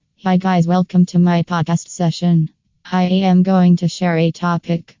Hi guys, welcome to my podcast session. I am going to share a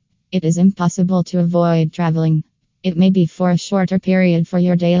topic. It is impossible to avoid traveling. It may be for a shorter period for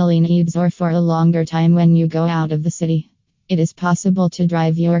your daily needs or for a longer time when you go out of the city. It is possible to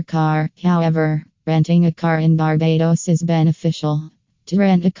drive your car, however, renting a car in Barbados is beneficial. To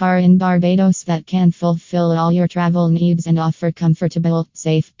rent a car in Barbados that can fulfill all your travel needs and offer comfortable,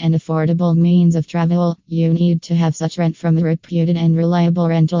 safe, and affordable means of travel, you need to have such rent from a reputed and reliable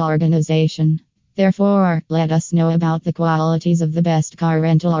rental organization. Therefore, let us know about the qualities of the best car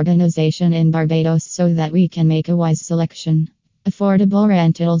rental organization in Barbados so that we can make a wise selection. Affordable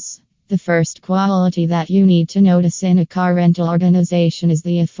rentals. The first quality that you need to notice in a car rental organization is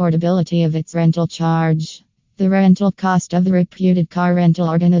the affordability of its rental charge. The rental cost of the reputed car rental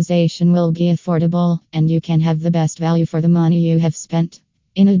organization will be affordable, and you can have the best value for the money you have spent.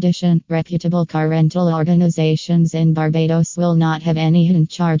 In addition, reputable car rental organizations in Barbados will not have any hidden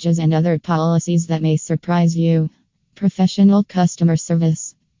charges and other policies that may surprise you. Professional customer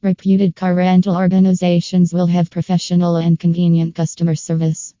service. Reputed car rental organizations will have professional and convenient customer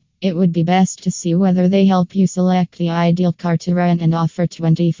service. It would be best to see whether they help you select the ideal car to rent and offer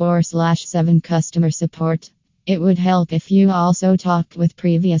 24/7 customer support. It would help if you also talked with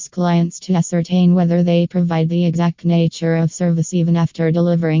previous clients to ascertain whether they provide the exact nature of service even after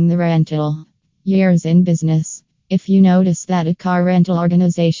delivering the rental. Years in business. If you notice that a car rental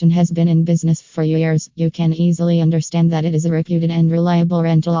organization has been in business for years, you can easily understand that it is a reputed and reliable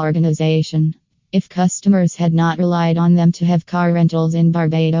rental organization. If customers had not relied on them to have car rentals in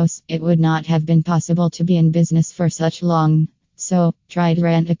Barbados, it would not have been possible to be in business for such long. So, try to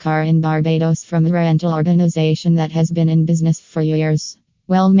rent a car in Barbados from a rental organization that has been in business for years.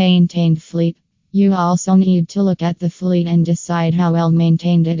 Well-maintained fleet. You also need to look at the fleet and decide how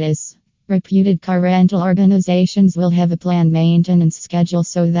well-maintained it is. Reputed car rental organizations will have a planned maintenance schedule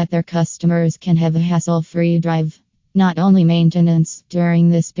so that their customers can have a hassle-free drive. Not only maintenance, during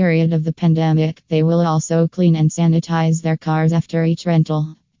this period of the pandemic, they will also clean and sanitize their cars after each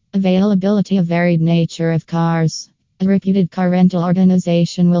rental. Availability of varied nature of cars. A reputed car rental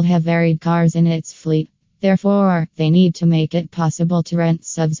organization will have varied cars in its fleet. Therefore, they need to make it possible to rent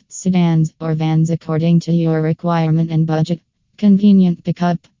subs, sedans, or vans according to your requirement and budget. Convenient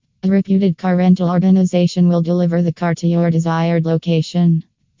pickup. A reputed car rental organization will deliver the car to your desired location.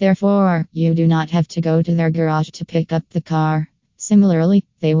 Therefore, you do not have to go to their garage to pick up the car. Similarly,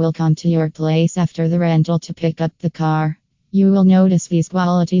 they will come to your place after the rental to pick up the car. You will notice these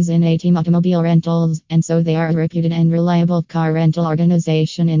qualities in A-Team Automobile Rentals, and so they are a reputed and reliable car rental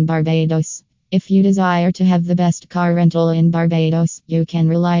organization in Barbados. If you desire to have the best car rental in Barbados, you can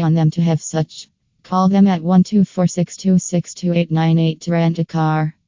rely on them to have such. Call them at 12462629898 to rent a car.